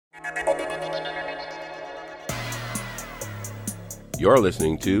You're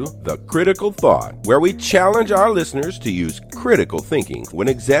listening to The Critical Thought, where we challenge our listeners to use critical thinking when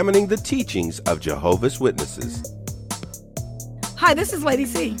examining the teachings of Jehovah's Witnesses. Hi, this is Lady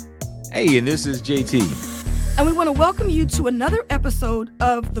C. Hey, and this is JT. And we want to welcome you to another episode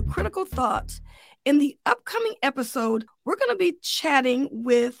of The Critical Thought. In the upcoming episode, we're going to be chatting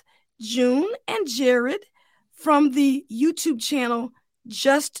with June and Jared from the YouTube channel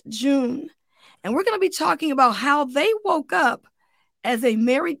Just June. And we're going to be talking about how they woke up as a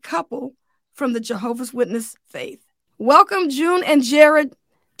married couple from the Jehovah's Witness faith. Welcome, June and Jared,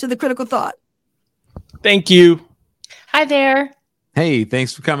 to The Critical Thought. Thank you. Hi there. Hey,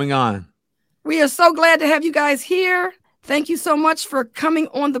 thanks for coming on. We are so glad to have you guys here. Thank you so much for coming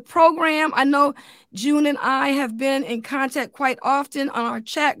on the program. I know June and I have been in contact quite often on our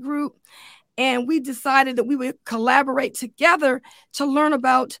chat group, and we decided that we would collaborate together to learn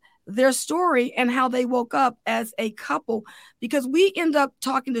about their story and how they woke up as a couple, because we end up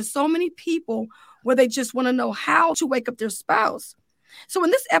talking to so many people where they just want to know how to wake up their spouse. So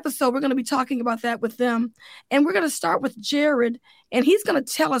in this episode, we're going to be talking about that with them. And we're going to start with Jared, and he's going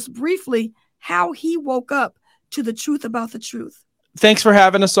to tell us briefly how he woke up to the truth about the truth. Thanks for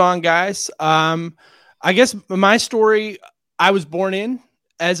having us on, guys. I guess my story, I was born in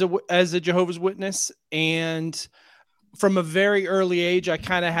as a Jehovah's Witness, and from a very early age, I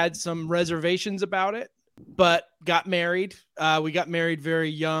kind of had some reservations about it, but got married. We got married very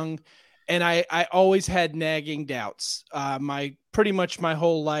young, and I always had nagging doubts pretty much my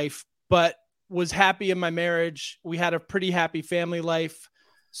whole life, but was happy in my marriage. We had a pretty happy family life,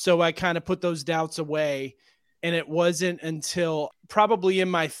 so I kind of put those doubts away, and it wasn't until probably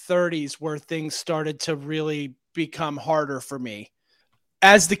in my 30s where things started to really become harder for me.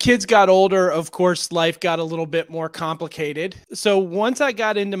 As the kids got older, of course, life got a little bit more complicated. So once I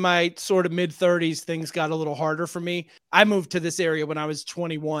got into my sort of mid-30s, things got a little harder for me. I moved to this area when I was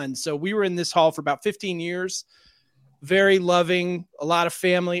 21. So we were in this hall for about 15 years. Very loving, a lot of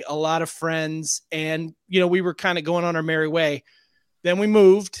family, a lot of friends. And, we were kind of going on our merry way. Then we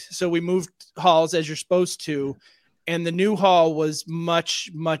moved. So we moved halls as you're supposed to. And the new hall was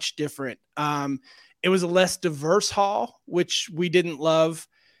much, much different. It was a less diverse hall, which we didn't love.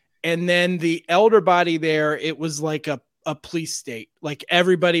 And then the elder body there, it was like a police state. Like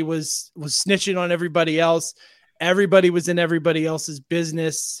everybody was snitching on everybody else. Everybody was in everybody else's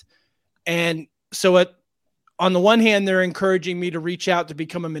business. And so on the one hand, they're encouraging me to reach out to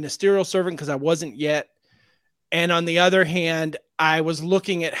become a ministerial servant because I wasn't yet. And on the other hand, I was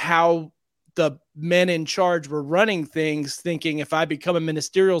looking at how the men in charge were running things, thinking if I become a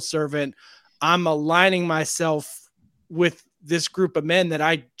ministerial servant, I'm aligning myself with this group of men that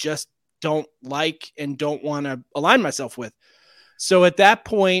I just don't like and don't want to align myself with. So at that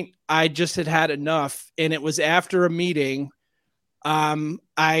point, I just had enough. And it was after a meeting. I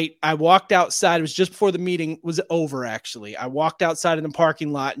walked outside. It was just before the meeting was over, actually. I walked outside in the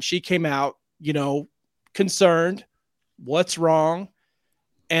parking lot and she came out, concerned. What's wrong?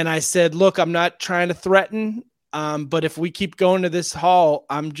 And I said, look, I'm not trying to threaten. But if we keep going to this hall,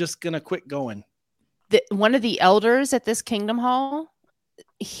 I'm just going to quit going. One of the elders at this Kingdom Hall,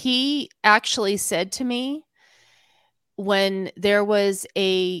 he actually said to me when there was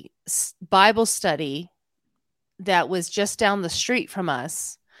a Bible study that was just down the street from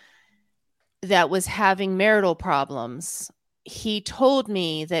us that was having marital problems, he told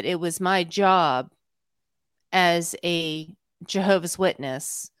me that it was my job as a Jehovah's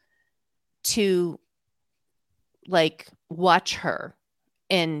Witness to watch her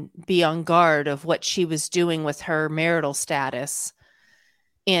and be on guard of what she was doing with her marital status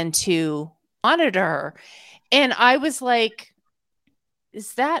and to monitor her. And I was like,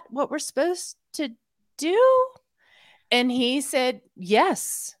 is that what we're supposed to do? And he said,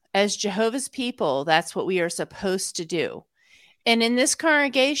 yes, as Jehovah's people, that's what we are supposed to do. And in this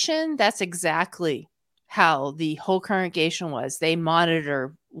congregation, that's exactly how the whole congregation was. They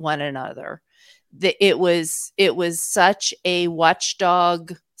monitor one another. It was such a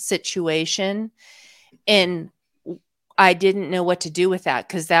watchdog situation, and I didn't know what to do with that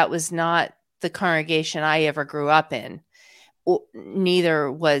because that was not the congregation I ever grew up in. Neither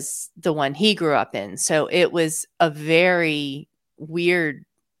was the one he grew up in. So it was a very weird.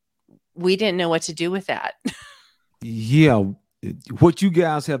 We didn't know what to do with that. Yeah, what you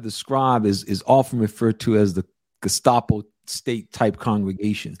guys have described is often referred to as the Gestapo state type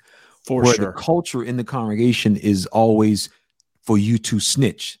congregation. Where the culture in the congregation is always for you to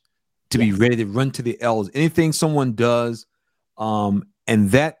snitch, to be ready to run to the elders. Anything someone does, and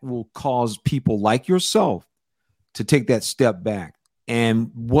that will cause people like yourself to take that step back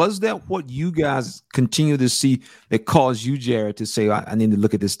And was that what you guys continue to see that caused you, Jared, to say, I need to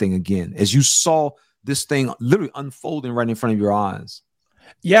look at this thing again, as you saw this thing literally unfolding right in front of your eyes?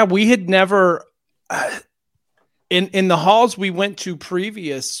 Yeah, we had never in the halls we went to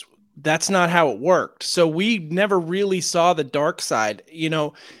previous, that's not how it worked. So we never really saw the dark side,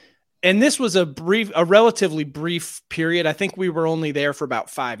 and this was a relatively brief period. I think we were only there for about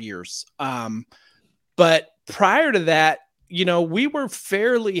 5 years. But prior to that, we were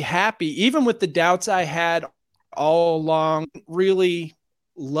fairly happy, even with the doubts I had all along. Really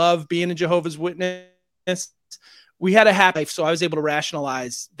love being a Jehovah's Witness. We had a happy life, so I was able to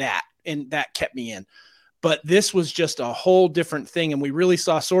rationalize that, and that kept me in. But this was just a whole different thing, and we really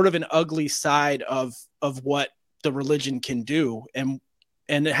saw sort of an ugly side of what the religion can do,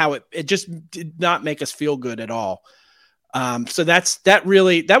 and how it just did not make us feel good at all. So that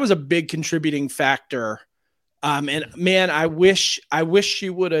was a big contributing factor. And man, I wish she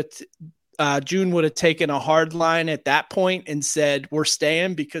would have, June would have taken a hard line at that point and said, we're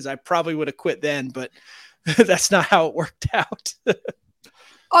staying, because I probably would have quit then, but that's not how it worked out.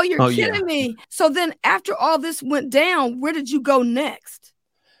 Oh, you're kidding me. So then after all this went down, where did you go next?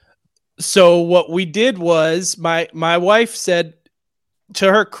 So what we did was my wife said, to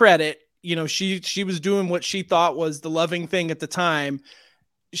her credit, she was doing what she thought was the loving thing at the time.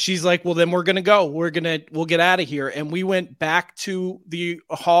 She's like, well, then we're going to go. We'll get out of here. And we went back to the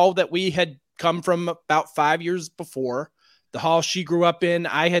hall that we had come from about 5 years before. The hall she grew up in,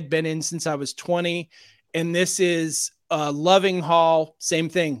 I had been in since I was 20. And this is a loving hall. Same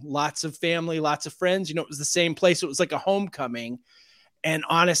thing. Lots of family, lots of friends. It was the same place. It was like a homecoming. And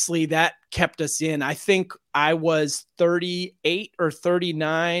honestly, that kept us in. I think I was 38 or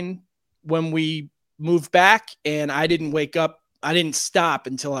 39 when we moved back, and I didn't wake up. I didn't stop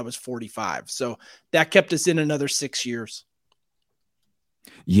until I was 45. So that kept us in another 6 years.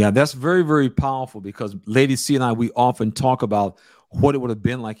 Yeah, that's very, very powerful, because Lady C and I, we often talk about what it would have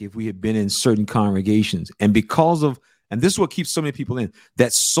been like if we had been in certain congregations. And and this is what keeps so many people in,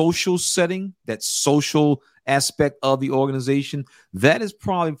 that social setting, that social aspect of the organization, that is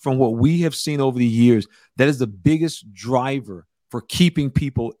probably, from what we have seen over the years, that is the biggest driver for keeping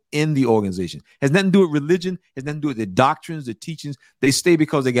people in the organization. Has nothing to do with religion, has nothing to do with the doctrines, the teachings. They stay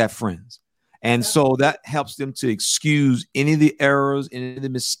because they got friends. And so that helps them to excuse any of the errors, any of the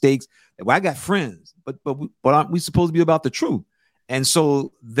mistakes. Well, I got friends, but aren't we supposed to be about the truth? And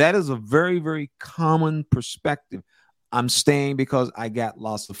so that is a very, very common perspective. I'm staying because I got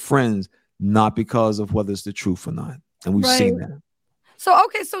lots of friends, not because of whether it's the truth or not. And we've seen that. So,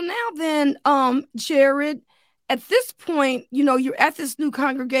 okay. So now then, Jared, at this point, you're at this new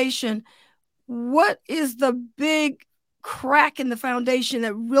congregation. What is the big crack in the foundation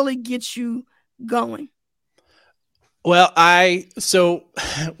that really gets you going? Well, so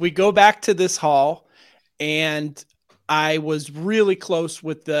we go back to this hall, and I was really close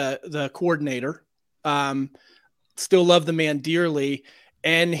with the coordinator. Still love the man dearly.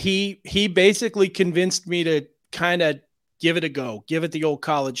 And he basically convinced me to kind of give it a go, give it the old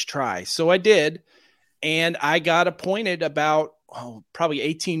college try. So I did. And I got appointed about probably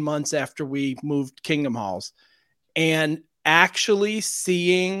 18 months after we moved Kingdom Halls. And actually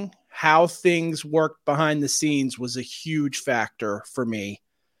seeing how things worked behind the scenes was a huge factor for me.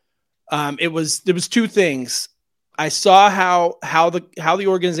 There was two things. I saw how the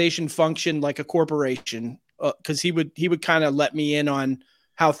organization functioned like a corporation, because he would kind of let me in on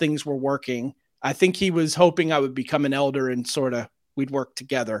how things were working. I think he was hoping I would become an elder and we'd work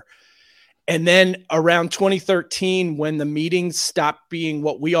together. And then around 2013, when the meetings stopped being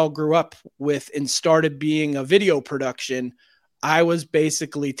what we all grew up with and started being a video production, I was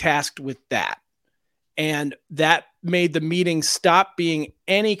basically tasked with that. And that made the meeting stop being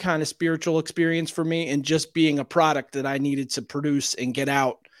any kind of spiritual experience for me and just being a product that I needed to produce and get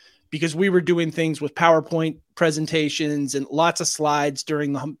out, because we were doing things with PowerPoint presentations and lots of slides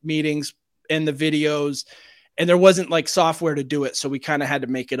during the meetings and the videos. And there wasn't like software to do it. So we kind of had to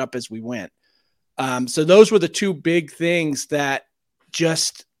make it up as we went. So those were the two big things that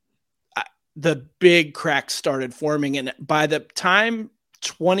just the big cracks started forming. And by the time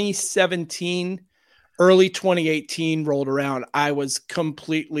 2017, early 2018 rolled around, I was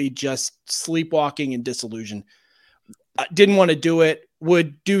completely just sleepwalking and disillusioned. I didn't want to do it.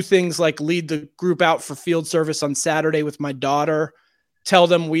 Would do things like lead the group out for field service on Saturday with my daughter, tell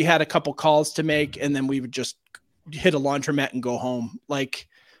them we had a couple calls to make, and then we would just hit a laundromat and go home. Like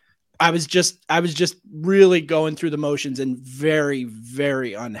I was just really going through the motions and very,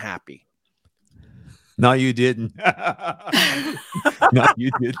 very unhappy. No, you didn't. No, you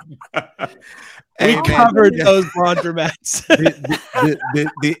didn't. We covered those laundromats.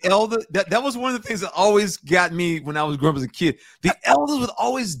 the elder, that was one of the things that always got me when I was growing up as a kid. The elders would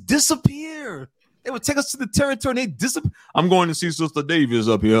always disappear. They would take us to the territory and they disappear. I'm going to see Sister Davis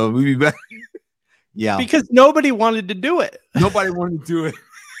up here. We'll be back. Yeah. Because nobody wanted to do it. Nobody wanted to do it.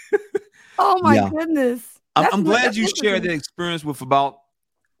 Oh my goodness. I'm glad you shared that experience with about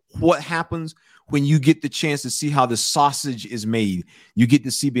what happens when you get the chance to see how the sausage is made. You get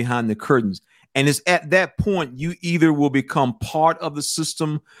to see behind the curtains. And it's at that point you either will become part of the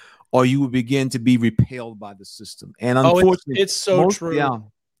system or you will begin to be repelled by the system. And unfortunately, it's so true. Yeah.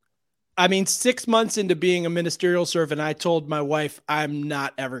 I mean, 6 months into being a ministerial servant, I told my wife, I'm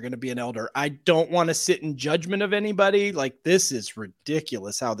not ever going to be an elder. I don't want to sit in judgment of anybody. Like, this is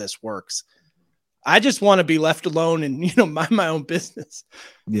ridiculous how this works. I just want to be left alone and, mind my own business.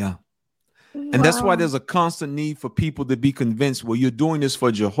 Yeah. And that's why there's a constant need for people to be convinced, well, you're doing this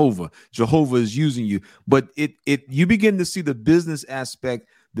for Jehovah. Jehovah is using you. But you begin to see the business aspect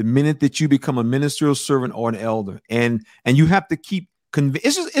the minute that you become a ministerial servant or an elder. And you have to keep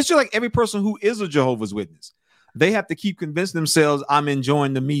it's just like every person who is a Jehovah's Witness. They have to keep convincing themselves, I'm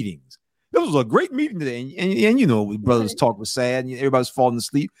enjoying the meetings. It was a great meeting today. And brothers talk was sad and everybody's falling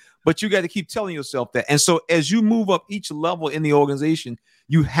asleep. But you got to keep telling yourself that. And so as you move up each level in the organization,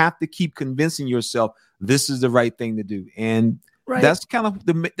 you have to keep convincing yourself this is the right thing to do. And that's kind of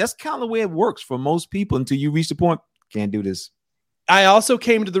the way it works for most people until you reach the point, can't do this. I also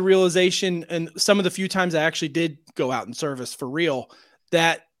came to the realization, and some of the few times I actually did go out in service for real,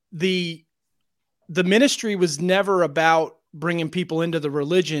 that the ministry was never about bringing people into the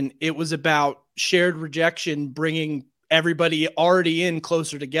religion. It was about shared rejection, bringing everybody already in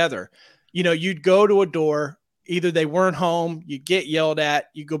closer together. You'd go to a door, either they weren't home, you get yelled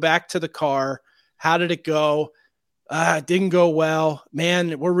at, you go back to the car. How did it go? It didn't go well,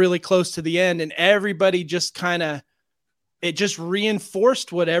 man. We're really close to the end. And everybody just it just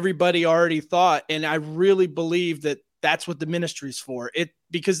reinforced what everybody already thought. And I really believe that that's what the ministry's for.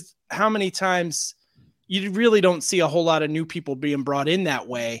 Because how many times you really don't see a whole lot of new people being brought in that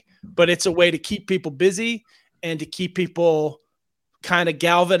way, but it's a way to keep people busy and to keep people kind of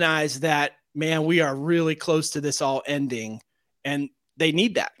galvanized that, man, we are really close to this all ending, and they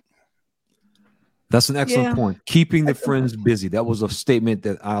need that. That's an excellent point. Keeping the friends busy. That was a statement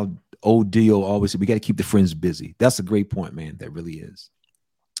that our old Dio always said. We got to keep the friends busy. That's a great point, man. That really is.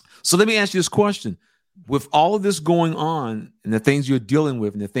 So let me ask you this question. With all of this going on and the things you're dealing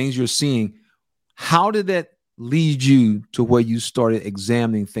with and the things you're seeing, how did that lead you to where you started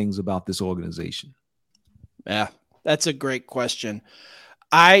examining things about this organization? Yeah, that's a great question.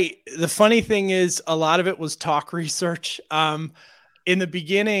 The funny thing is a lot of it was talk research. In the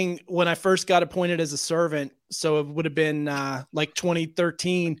beginning, when I first got appointed as a servant, so it would have been like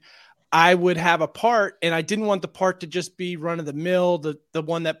 2013, I would have a part, and I didn't want the part to just be run of the mill, the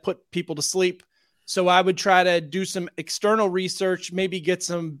one that put people to sleep. So I would try to do some external research, maybe get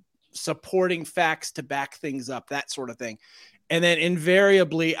some supporting facts to back things up, that sort of thing. And then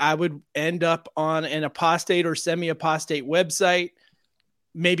invariably, I would end up on an apostate or semi-apostate website,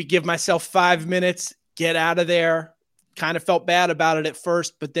 maybe give myself 5 minutes, get out of there. Kind of felt bad about it at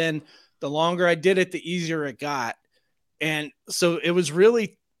first, but then the longer I did it, the easier it got. And so it was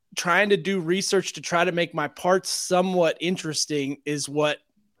really trying to do research to try to make my parts somewhat interesting is what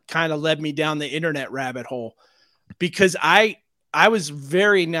kind of led me down the internet rabbit hole, because I was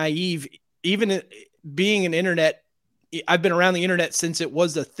very naive, even being an internet. I've been around the internet since it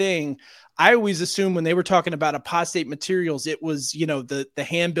was a thing. I always assumed when they were talking about apostate materials, it was, the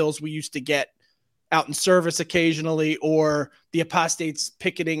handbills we used to get out in service occasionally, or the apostates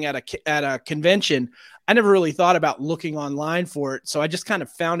picketing at a convention. I never really thought about looking online for it. So I just kind of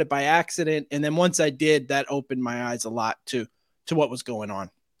found it by accident. And then once I did, that opened my eyes a lot to what was going on.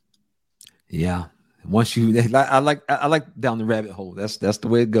 Yeah. Once I like down the rabbit hole. That's the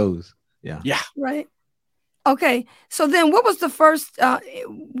way it goes. Yeah. Yeah. Right. Okay. So then what was the first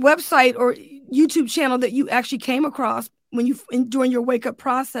website or YouTube channel that you actually came across during your wake up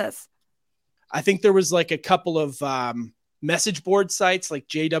process? I think there was like a couple of message board sites like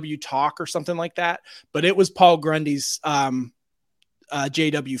JW Talk or something like that, but it was Paul Grundy's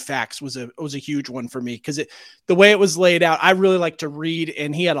JW Facts was a huge one for me, because the way it was laid out, I really like to read,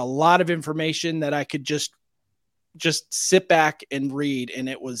 and he had a lot of information that I could just sit back and read, and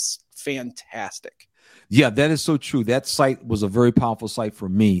it was fantastic. Yeah, that is so true. That site was a very powerful site for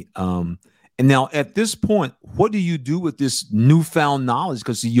me. And now at this point, what do you do with this newfound knowledge?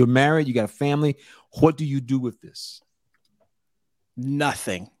 Because you're married, you got a family. What do you do with this?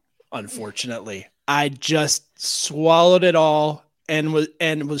 Nothing, unfortunately. I just swallowed it all and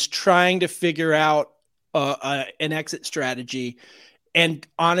was trying to figure out an exit strategy. And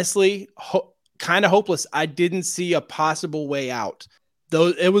honestly, kind of hopeless. I didn't see a possible way out. Though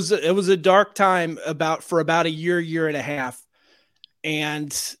it was a dark time for about a year and a half.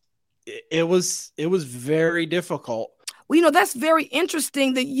 And it was very difficult. Well, that's very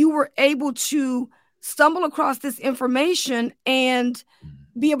interesting that you were able to stumble across this information and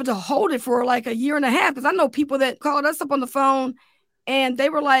be able to hold it for like a year and a half. Because I know people that called us up on the phone and they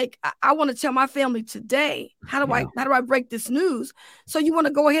were like, I want to tell my family today. How do I break this news? So you want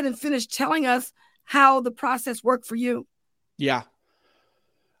to go ahead and finish telling us how the process worked for you? Yeah.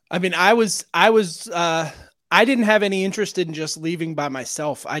 I mean, I didn't have any interest in just leaving by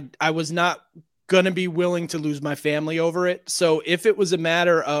myself. I was not going to be willing to lose my family over it. So if it was a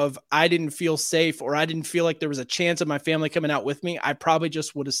matter of I didn't feel safe or I didn't feel like there was a chance of my family coming out with me, I probably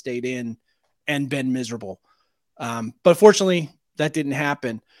just would have stayed in and been miserable. But fortunately, that didn't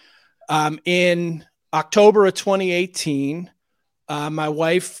happen. In October of 2018, my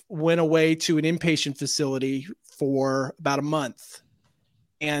wife went away to an inpatient facility for about a month.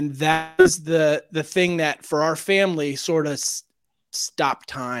 And that was the thing that for our family sort of stopped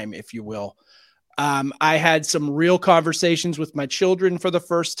time, if you will. I had some real conversations with my children for the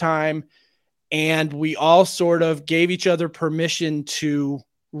first time, and we all sort of gave each other permission to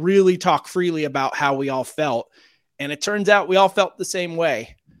really talk freely about how we all felt. And it turns out we all felt the same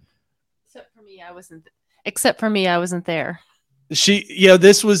way. Except for me, I wasn't there.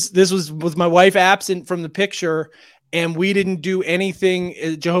 This was with my wife absent from the picture, and we didn't do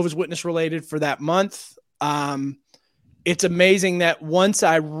anything Jehovah's Witness related for that month. It's amazing that once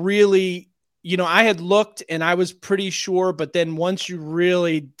I really, I had looked and I was pretty sure, but then once you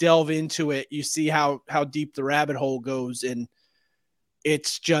really delve into it, you see how deep the rabbit hole goes. And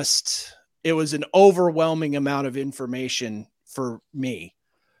it was an overwhelming amount of information for me.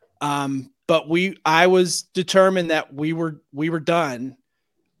 But I was determined that we were done.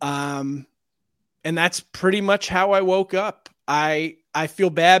 And that's pretty much how I woke up. I feel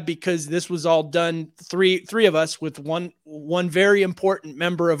bad because this was all done, three of us with one very important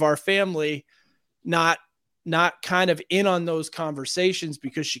member of our family, not kind of in on those conversations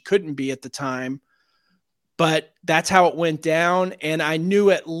because she couldn't be at the time. But that's how it went down. And I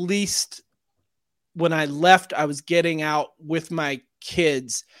knew at least when I left, I was getting out with my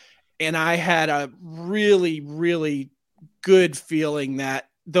kids. And I had a really, really good feeling that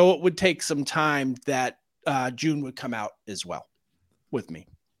though it would take some time, that June would come out as well with me.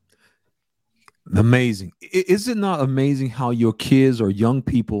 Amazing. Is it not amazing how your kids or young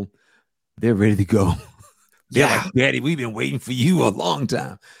people, they're ready to go? They're like, Daddy, we've been waiting for you a long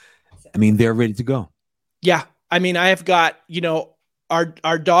time. I mean, they're ready to go. Yeah. I mean, I have got,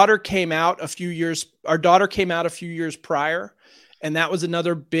 our daughter came out a few years prior, and that was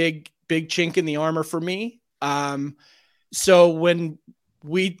another big chink in the armor for me. So when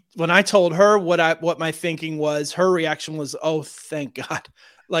I told her what my thinking was, her reaction was, oh, thank God.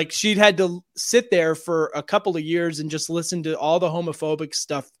 Like she'd had to sit there for a couple of years and just listen to all the homophobic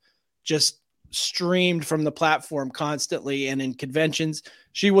stuff just streamed from the platform constantly. And in conventions,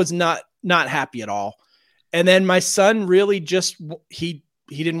 she was not happy at all. And then my son really just, he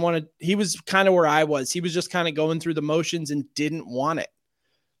didn't want to, he was kind of where I was. He was just kind of going through the motions and didn't want it.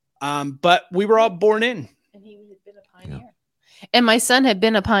 But we were all born in. And he had been a pioneer. Yeah. And my son had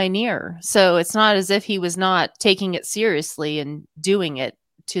been a pioneer. So it's not as if he was not taking it seriously and doing it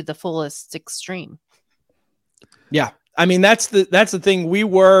to the fullest extreme. Yeah. I mean, that's the thing. We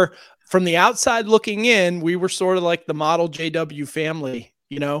were, from the outside looking in, we were sort of like the model JW family.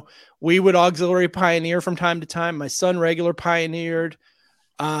 We would auxiliary pioneer from time to time. My son regular pioneered.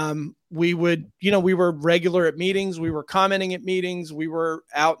 We were regular at meetings. We were commenting at meetings. We were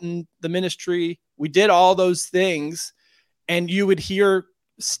out in the ministry. We did all those things. And you would hear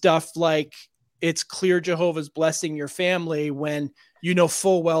stuff like, it's clear Jehovah's blessing your family, when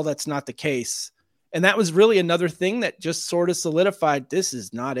full well that's not the case. And that was really another thing that just sort of solidified, this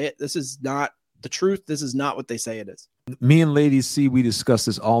is not it. This is not the truth. This is not what they say it is. Me and Ladies C, we discuss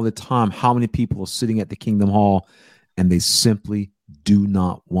this all the time. How many people are sitting at the Kingdom Hall and they simply do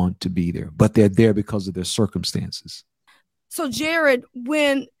not want to be there, but they're there because of their circumstances. So Jared,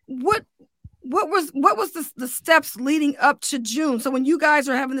 what was the steps leading up to June? So when you guys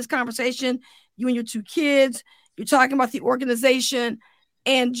are having this conversation, you and your two kids, you're talking about the organization,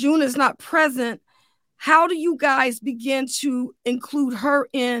 and June is not present, how do you guys begin to include her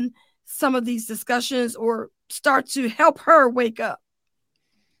in some of these discussions or start to help her wake up?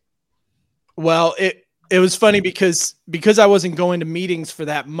 Well, it was funny because I wasn't going to meetings for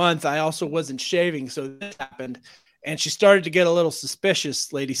that month. I also wasn't shaving. So this happened, and she started to get a little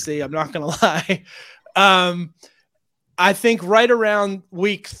suspicious, Lady C. I'm not going to lie. I think right around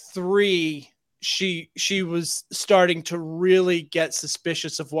week 3, she was starting to really get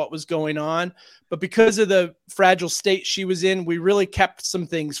suspicious of what was going on. But because of the fragile state she was in, we really kept some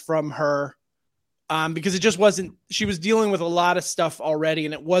things from her because it just wasn't, she was dealing with a lot of stuff already,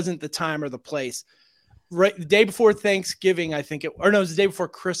 and it wasn't the time or the place. Right, the day before Thanksgiving, I think it was the day before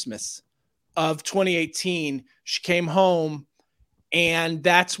Christmas of 2018, she came home, and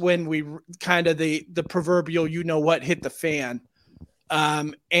that's when we kind of the proverbial, what hit the fan.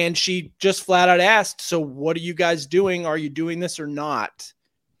 And she just flat out asked, so what are you guys doing? Are you doing this or not?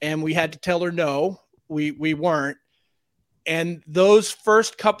 And we had to tell her, no, we weren't. And those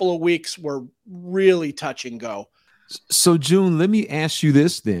first couple of weeks were really touch and go. So June, let me ask you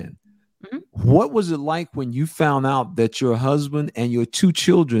this then. What was it like when you found out that your husband and your 2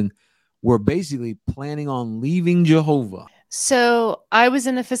 children were basically planning on leaving Jehovah? So I was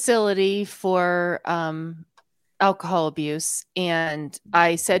in a facility for alcohol abuse, and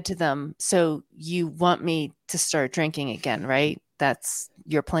I said to them, so you want me to start drinking again, right? That's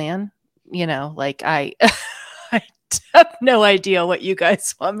your plan? I have no idea what you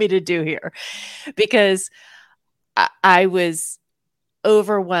guys want me to do here, because I was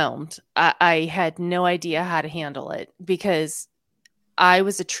overwhelmed. I had no idea how to handle it, because I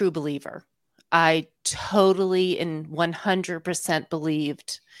was a true believer. I totally and 100%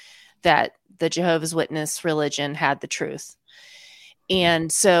 believed that the Jehovah's Witness religion had the truth.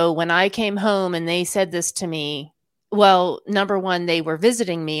 And so when I came home and they said this to me, well, number one, they were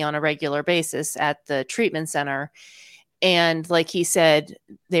visiting me on a regular basis at the treatment center. And like he said,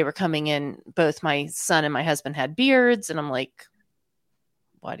 they were coming in, both my son and my husband had beards. And I'm like,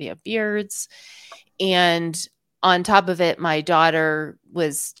 why do you have beards? And on top of it, my daughter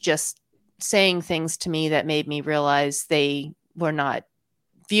was just saying things to me that made me realize they were not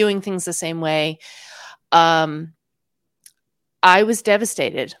viewing things the same way. I was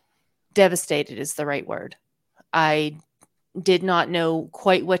devastated. Devastated is the right word. I did not know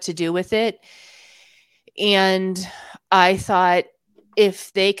quite what to do with it. And I thought,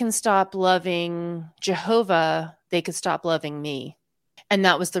 if they can stop loving Jehovah, they could stop loving me. And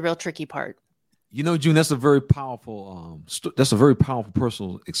that was the real tricky part. June, that's a very powerful, that's a very powerful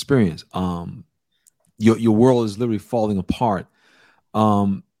personal experience. Your world is literally falling apart.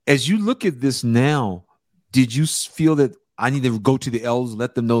 As you look at this now, did you feel that I need to go to the elders,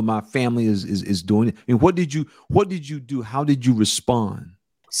 let them know my family is doing it? I mean, what did you do? How did you respond?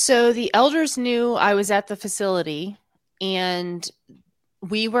 So the elders knew I was at the facility, and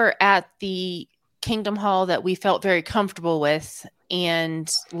we were at the Kingdom Hall that we felt very comfortable with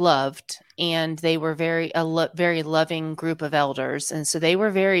and loved. And they were very loving group of elders. And so they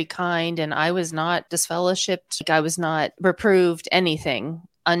were very kind, and I was not disfellowshipped. I was not reproved anything,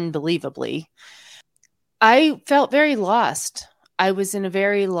 unbelievably. I felt very lost. I was in a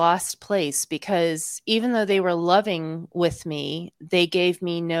very lost place, because even though they were loving with me, they gave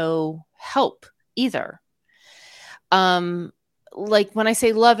me no help either. Like when I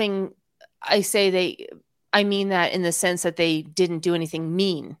say loving, I mean that in the sense that they didn't do anything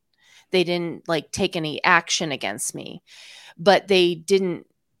mean. They didn't take any action against me, but they didn't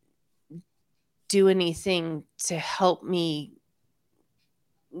do anything to help me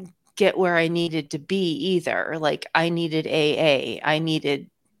get where I needed to be either. Like, I needed AA. I needed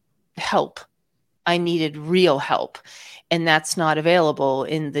help. I needed real help. And that's not available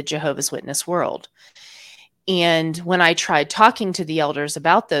in the Jehovah's Witness world. And when I tried talking to the elders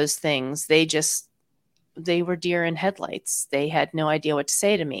about those things, they were deer in headlights. They had no idea what to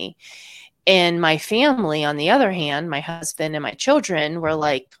say to me. And my family, on the other hand, my husband and my children were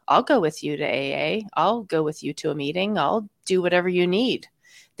like, I'll go with you to AA. I'll go with you to a meeting. I'll do whatever you need.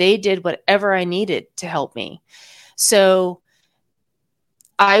 They did whatever I needed to help me. So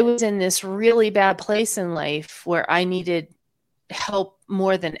I was in this really bad place in life where I needed help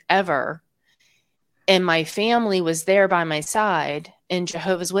more than ever. And my family was there by my side, and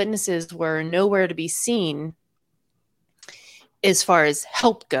Jehovah's Witnesses were nowhere to be seen as far as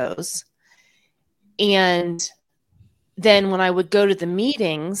help goes. And then when I would go to the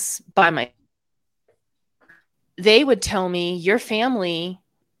meetings they would tell me, your family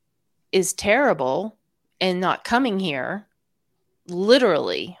is terrible and not coming here.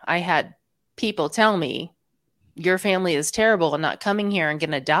 Literally, I had people tell me, your family is terrible and not coming here and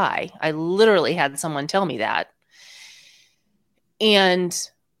going to die. I literally had someone tell me that. And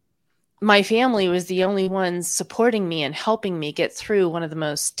my family was the only ones supporting me and helping me get through one of the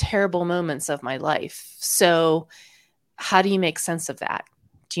most terrible moments of my life. So how do you make sense of that?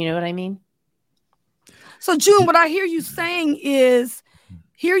 Do you know what I mean? So June, what I hear you saying is,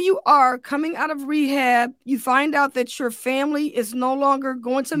 here you are coming out of rehab. You find out that your family is no longer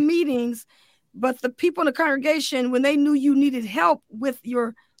going to meetings, but the people in the congregation, when they knew you needed help with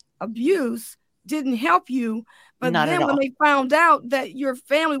your abuse, didn't help you. But Not then when they found out that your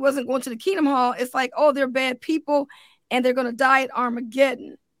family wasn't going to the Kingdom Hall, it's like, oh, they're bad people and they're going to die at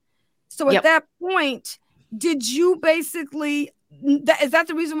Armageddon. So at that point, did you basically, is that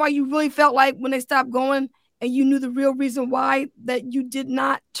the reason why you really felt like when they stopped going and you knew the real reason why, that you did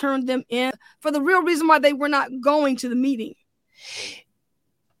not turn them in for the real reason why they were not going to the meeting?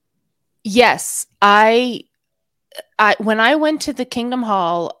 Yes. When I went to the Kingdom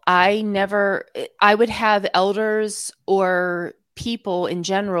Hall, I would have elders or people in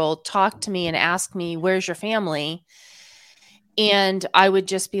general talk to me and ask me, where's your family? And I would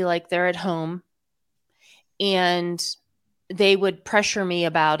just be like, they're at home. And they would pressure me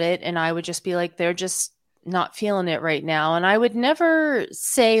about it. And I would just be like, they're just not feeling it right now. And I would never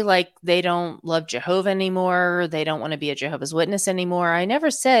say like, they don't love Jehovah anymore. Or they don't want to be a Jehovah's Witness anymore. I never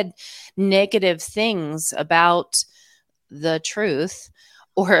said negative things about the truth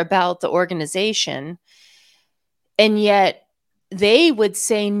or about the organization. And yet they would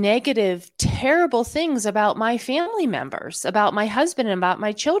say negative, terrible things about my family members, about my husband and about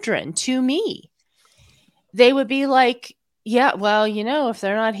my children to me. They would be like, yeah, well, if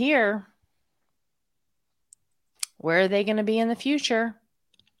they're not here, where are they going to be in the future?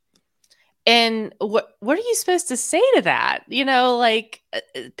 And what are you supposed to say to that?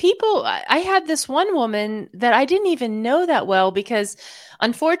 People, I had this one woman that I didn't even know that well, because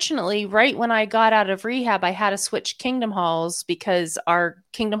unfortunately, right when I got out of rehab, I had to switch Kingdom Halls because our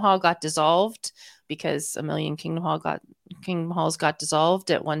Kingdom Hall got dissolved, because a million Kingdom Halls got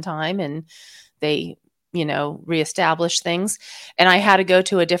dissolved at one time, and they reestablish things. And I had to go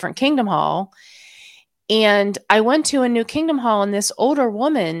to a different Kingdom Hall. And I went to a new Kingdom Hall, and this older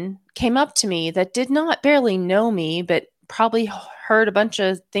woman came up to me that did not barely know me, but probably heard a bunch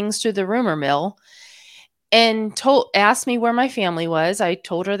of things through the rumor mill, and asked me where my family was. I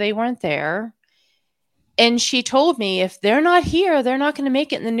told her they weren't there. And she told me, if they're not here, they're not going to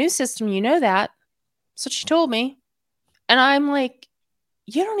make it in the new system. You know that. So she told me. And I'm like,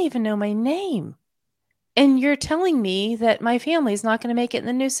 you don't even know my name. And you're telling me that my family's not going to make it in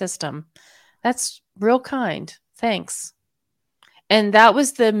the new system. That's real kind. Thanks. And that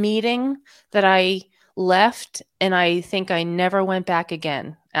was the meeting that I left. And I think I never went back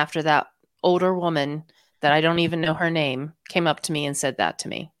again after that older woman that I don't even know her name came up to me and said that to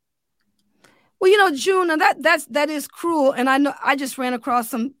me. Well, June, that is cruel. And I know I just ran across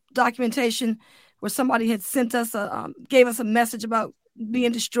some documentation where somebody had sent us gave us a message about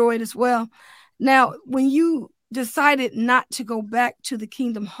being destroyed as well. Now, when you decided not to go back to the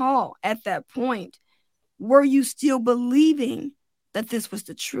Kingdom Hall at that point, were you still believing that this was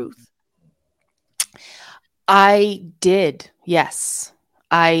the truth? I did. Yes.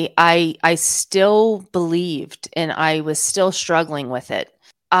 I still believed, and I was still struggling with it.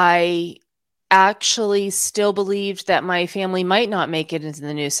 I actually still believed that my family might not make it into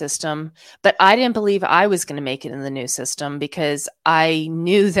the new system, but I didn't believe I was going to make it in the new system, because I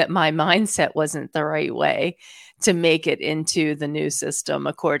knew that my mindset wasn't the right way to make it into the new system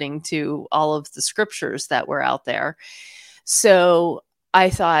according to all of the scriptures that were out there. So I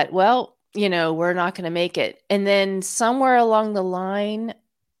thought, well, we're not going to make it. And then somewhere along the line,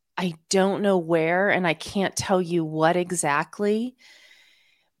 I don't know where, and I can't tell you what exactly,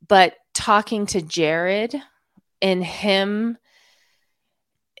 but talking to Jared and him,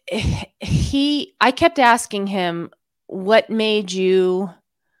 I kept asking him, what made you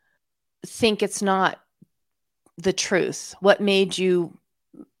think it's not the truth? What made you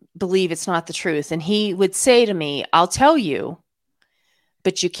believe it's not the truth? And he would say to me, I'll tell you,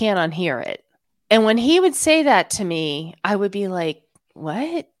 but you can't unhear it. And when he would say that to me, I would be like,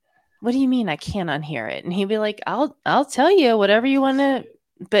 what? What do you mean I can't unhear it? And he'd be like, I'll tell you whatever you want to,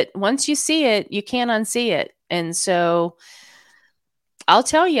 but once you see it, you can't unsee it. And so I'll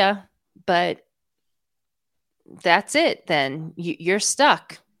tell you, but that's it. Then you're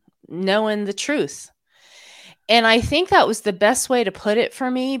stuck knowing the truth. And I think that was the best way to put it for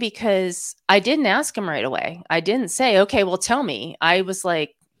me, because I didn't ask him right away. I didn't say, okay, well, tell me. I was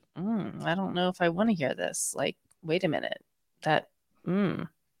like, I don't know if I want to hear this. Like, wait a minute.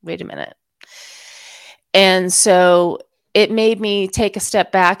 Wait a minute. And so it made me take a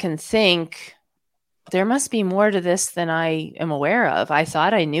step back and think, there must be more to this than I am aware of. I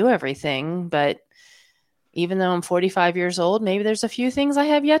thought I knew everything, but even though I'm 45 years old, maybe there's a few things I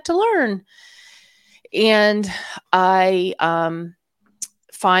have yet to learn. And I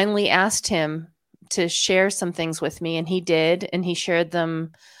finally asked him to share some things with me, and he did. And he shared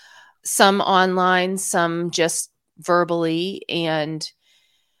them, some online, some just verbally. And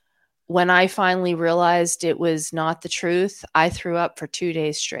when I finally realized it was not the truth, I threw up for 2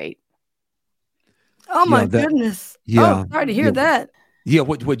 days straight. Oh my goodness. Yeah. Oh, sorry to hear that. Yeah,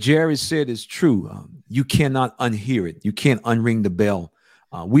 what Jerry said is true. You cannot unhear it. You can't unring the bell.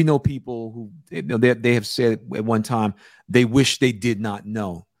 We know people who they have said at one time they wish they did not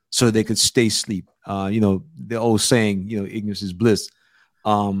know so they could stay asleep. The old saying, ignorance is bliss.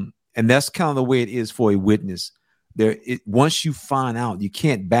 And that's kind of the way it is for a witness. Once you find out, you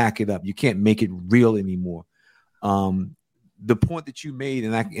can't back it up. You can't make it real anymore. The point that you made,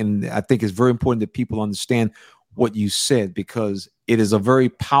 and I think it's very important that people understand what you said, because it is a very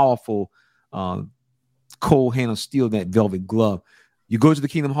powerful cold hand of steel, that velvet glove. You go to the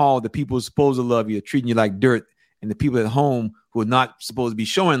Kingdom Hall, the people who are supposed to love you are treating you like dirt, and the people at home who are not supposed to be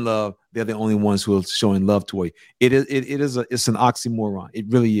showing love, they're the only ones who are showing love toward you. It's an oxymoron. It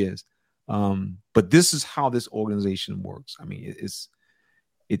really is. But this is how this organization works. I mean,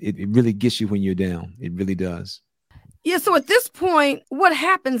 it really gets you when you're down. It really does. Yeah. So at this point, what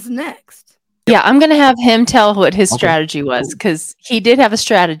happens next? Yeah, I'm going to have him tell what his strategy was, because he did have a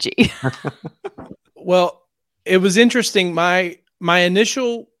strategy. Well, it was interesting. My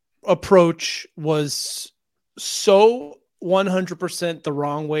initial approach was so 100% the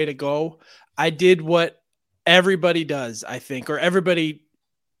wrong way to go. I did what everybody does, I think, or everybody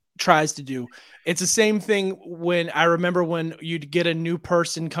tries to do. It's the same thing when I remember when you'd get a new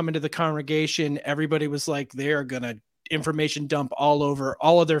person come into the congregation, everybody was like, they're going to information dump all over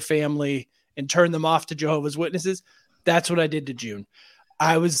all of their family and turn them off to Jehovah's Witnesses. That's what I did to June.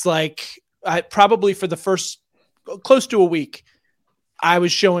 I was like, I probably for the first close to a week, I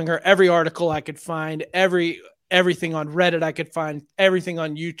was showing her every article I could find, everything on Reddit I could find, everything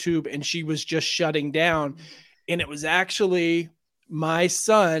on YouTube, and she was just shutting down. And it was actually my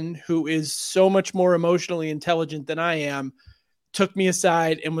son, who is so much more emotionally intelligent than I am, took me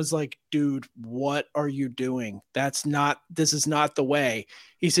aside and was like, dude, what are you doing? This is not the way.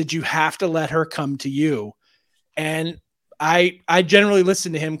 He said, you have to let her come to you. And I generally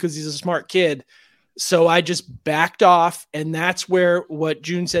listen to him because he's a smart kid. So I just backed off. And that's where what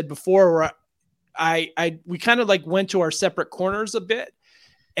June said before, where we kind of like went to our separate corners a bit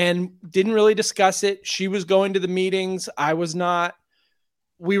and didn't really discuss it. She was going to the meetings. I was not.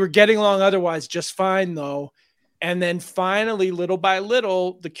 We were getting along otherwise just fine, though. And then finally, little by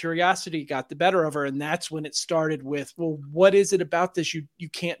little, the curiosity got the better of her. And that's when it started with, well, what is it about this you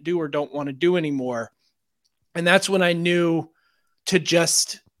can't do or don't want to do anymore? And that's when I knew to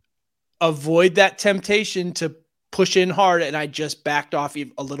just avoid that temptation to push in hard. And I just backed off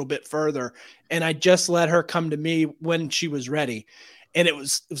a little bit further. And I just let her come to me when she was ready. And it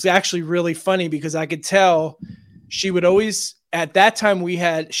was actually really funny because I could tell she would always, at that time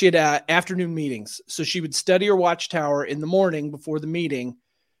she had afternoon meetings. So she would study her Watchtower in the morning before the meeting.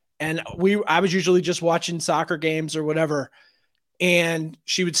 And I was usually just watching soccer games or whatever. And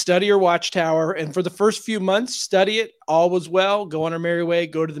she would study her Watchtower. And for the first few months, study it, all was well, go on her merry way,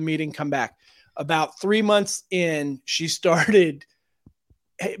 go to the meeting, come back. About 3 months in, she started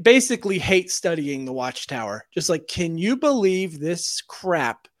basically hate studying the Watchtower. Just like, can you believe this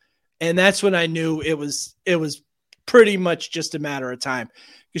crap? And that's when I knew it was pretty much just a matter of time,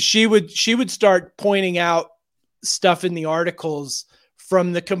 because she would start pointing out stuff in the articles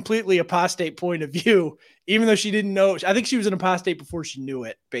from the completely apostate point of view, even though she didn't know. I think she was an apostate before she knew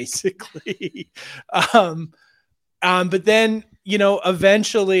it, basically. But then,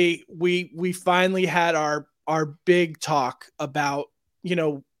 eventually we finally had our big talk about,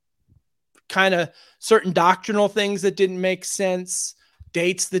 kind of certain doctrinal things that didn't make sense,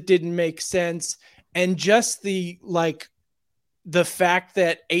 dates that didn't make sense. And just the fact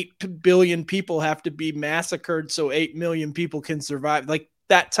that 8 billion people have to be massacred so 8 million people can survive, like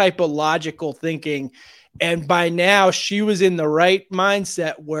that type of logical thinking. And by now she was in the right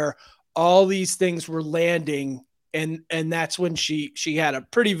mindset where all these things were landing. And that's when she had a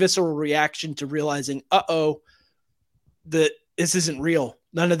pretty visceral reaction to realizing, that this isn't real.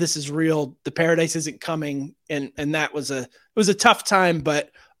 None of this is real. The paradise isn't coming. And it was a tough time,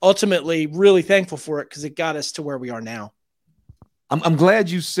 but ultimately really thankful for it because it got us to where we are now. I'm glad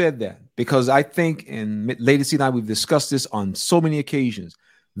you said that, because I think, and Lady C and I, we've discussed this on so many occasions.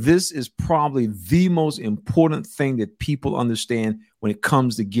 This is probably the most important thing that people understand when it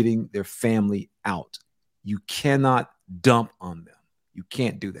comes to getting their family out. You cannot dump on them. You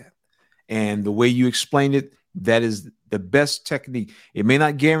can't do that. And the way you explained it, that is the best technique. It may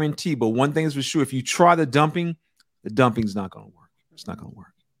not guarantee, but one thing is for sure, if you try the dumping's not going to work. It's not going to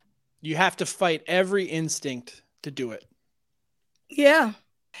work. You have to fight every instinct to do it. Yeah.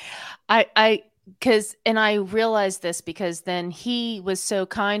 I realized this because then he was so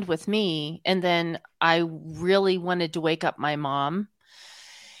kind with me, and then I really wanted to wake up my mom,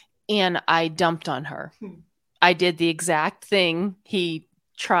 and I dumped on her. I did the exact thing he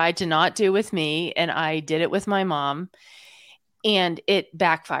tried to not do with me, and I did it with my mom, and it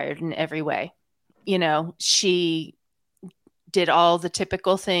backfired in every way. You know, she did all the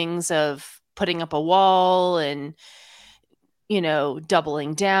typical things of putting up a wall and, you know,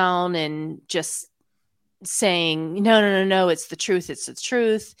 doubling down and just saying, no, it's the truth. It's the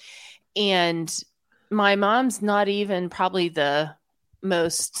truth. And my mom's not even probably the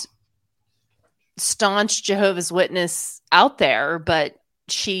most staunch Jehovah's Witness out there, but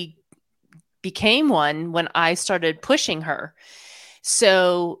she became one when I started pushing her.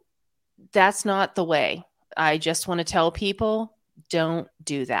 So that's not the way. I just want to tell people, don't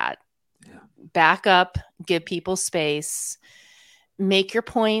do that. Yeah. Back up, give people space, make your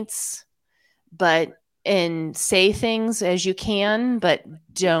points, and say things as you can, but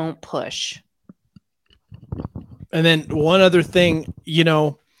don't push. And then one other thing, you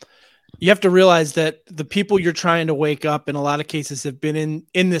know, you have to realize that the people you're trying to wake up in a lot of cases have been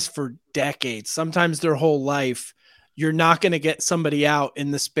in this for decades, sometimes their whole life. You're not going to get somebody out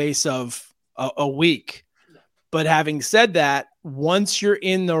in the space of a week. But having said that, once you're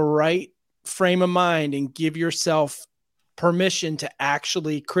in the right frame of mind and give yourself permission to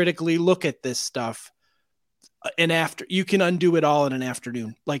actually critically look at this stuff, and after you can undo it all in an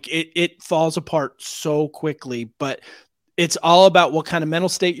afternoon. Like it falls apart so quickly, but it's all about what kind of mental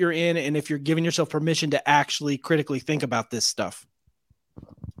state you're in. And if you're giving yourself permission to actually critically think about this stuff.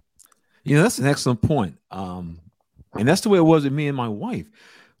 You know, that's an excellent point. And that's the way it was with me and my wife.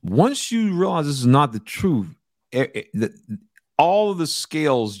 Once you realize this is not the truth, all of the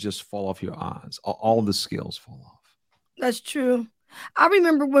scales just fall off your eyes. All of the scales fall off. That's true. I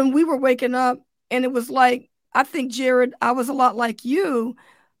remember when we were waking up and it was like, I think, Jared, I was a lot like you,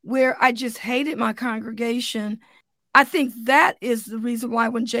 where I just hated my congregation. I think that is the reason why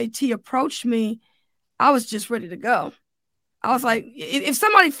when JT approached me, I was just ready to go. I was like, if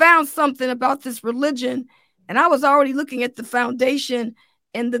somebody found something about this religion, and I was already looking at the foundation,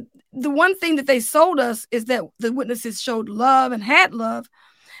 and the one thing that they sold us is that the witnesses showed love and had love.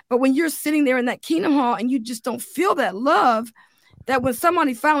 But when you're sitting there in that Kingdom Hall and you just don't feel that love, that when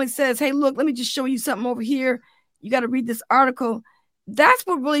somebody finally says, hey, look, let me just show you something over here, you got to read this article. That's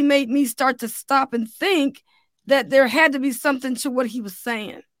what really made me start to stop and think that there had to be something to what he was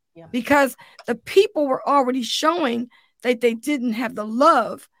saying. Yeah. Because the people were already showing that they didn't have the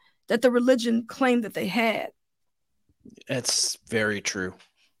love that the religion claimed that they had. That's very true.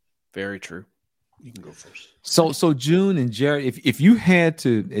 Very true. You can go first. So June and Jared, if you had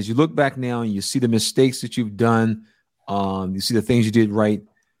to, as you look back now and you see the mistakes that you've done, you see the things you did right,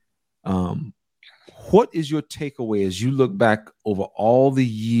 what is your takeaway as you look back over all the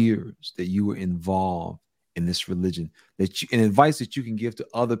years that you were involved in this religion, and advice that you can give to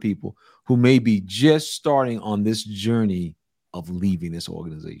other people who may be just starting on this journey of leaving this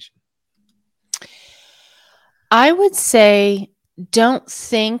organization? I would say, don't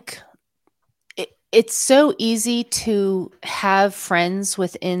think it's so easy to have friends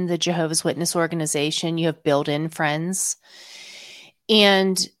within the Jehovah's Witness organization. You have built-in friends,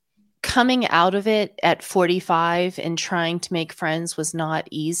 and coming out of it at 45 and trying to make friends was not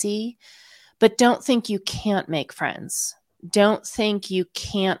easy. But don't think you can't make friends. Don't think you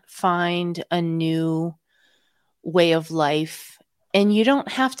can't find a new way of life. And you don't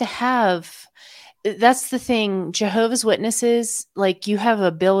have to have, that's the thing, Jehovah's Witnesses, like you have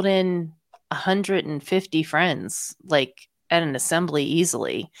a built-in 150 friends, like at an assembly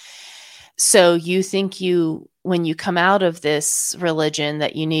easily. So you think when you come out of this religion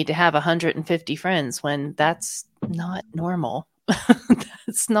that you need to have 150 friends, when that's not normal.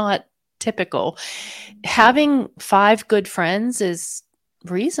 That's not typical. Having 5 good friends is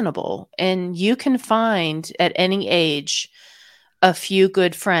reasonable, and you can find at any age a few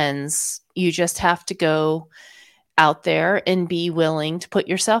good friends. You just have to go out there and be willing to put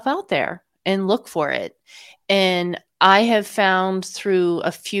yourself out there and look for it. And I have found through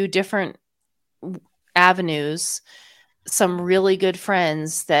a few different avenues some really good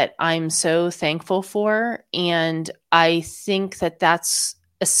friends that I'm so thankful for. And I think that that's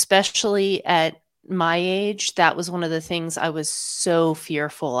especially at my age, that was one of the things I was so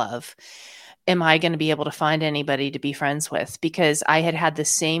fearful of. Am I going to be able to find anybody to be friends with? Because I had the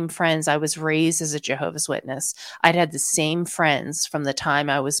same friends. I was raised as a Jehovah's Witness. I'd had the same friends from the time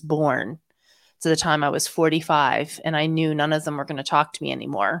I was born to the time I was 45, and I knew none of them were going to talk to me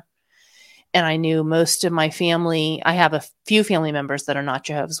anymore. And I knew most of my family, I have a few family members that are not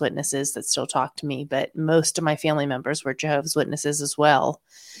Jehovah's Witnesses that still talk to me, but most of my family members were Jehovah's Witnesses as well.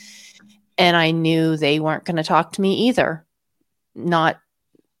 And I knew they weren't going to talk to me either. I'm not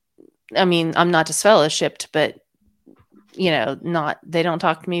disfellowshipped, but they don't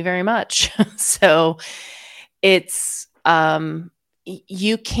talk to me very much. So it's,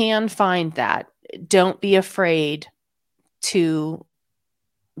 you can find that. Don't be afraid to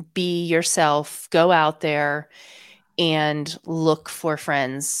be yourself, go out there and look for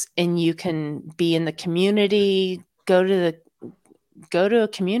friends. And you can be in the community, go to a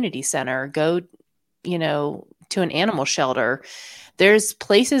community center, go, to an animal shelter. There's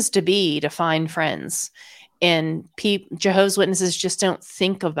places to find friends. And Jehovah's Witnesses just don't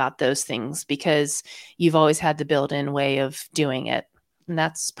think about those things because you've always had the built-in way of doing it. And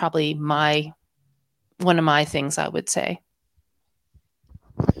that's probably one of my things I would say.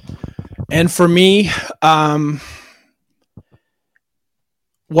 And for me,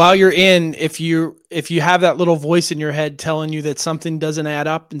 while you're in, if you have that little voice in your head telling you that something doesn't add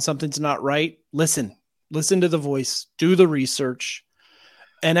up and something's not right, listen to the voice, do the research.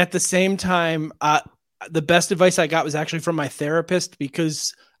 And at the same time, the best advice I got was actually from my therapist,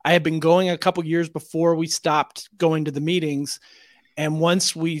 because I had been going a couple years before we stopped going to the meetings. And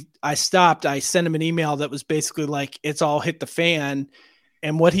once I stopped, I sent him an email that was basically like, it's all hit the fan.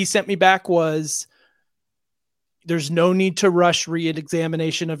 And what he sent me back was, there's no need to rush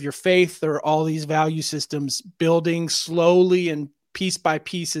re-examination of your faith or all these value systems. Building slowly and piece by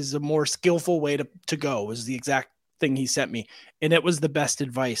piece is a more skillful way to go, was the exact thing he sent me. And it was the best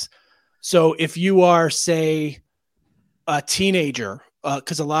advice. So if you are, say, a teenager,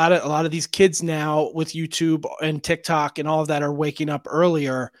 because a lot of these kids now with YouTube and TikTok and all of that are waking up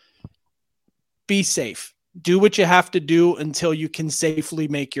earlier, be safe. Do what you have to do until you can safely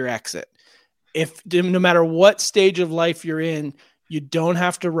make your exit. No matter what stage of life you're in, you don't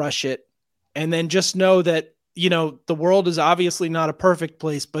have to rush it. And then just know that, the world is obviously not a perfect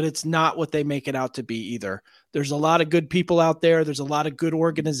place, but it's not what they make it out to be either. There's a lot of good people out there. There's a lot of good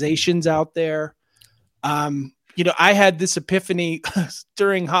organizations out there. I had this epiphany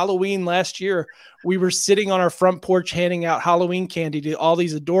during Halloween last year. We were sitting on our front porch handing out Halloween candy to all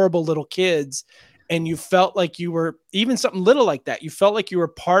these adorable little kids. And you felt like you were, even something little like that, you felt like you were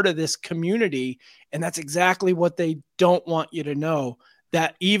part of this community. And that's exactly what they don't want you to know,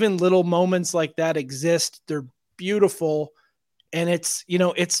 that even little moments like that exist. They're beautiful. And it's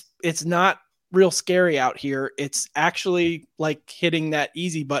not real scary out here. It's actually like hitting that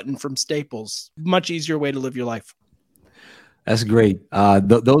easy button from Staples. Much easier way to live your life. That's great.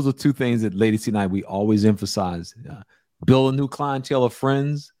 Those are two things that Lady C and I, we always emphasize. Build a new clientele of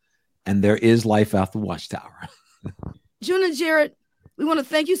friends, and there is life after Watchtower. June and Jared, we want to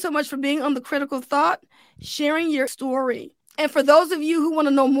thank you so much for being on The Critical Thought, sharing your story. And for those of you who want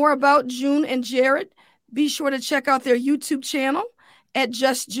to know more about June and Jared, be sure to check out their YouTube channel at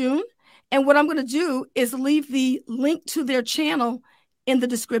Just June. And what I'm going to do is leave the link to their channel in the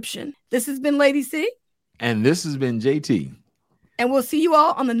description. This has been Lady C. And this has been JT. And we'll see you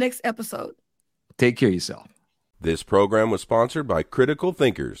all on the next episode. Take care of yourself. This program was sponsored by Critical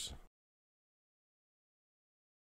Thinkers.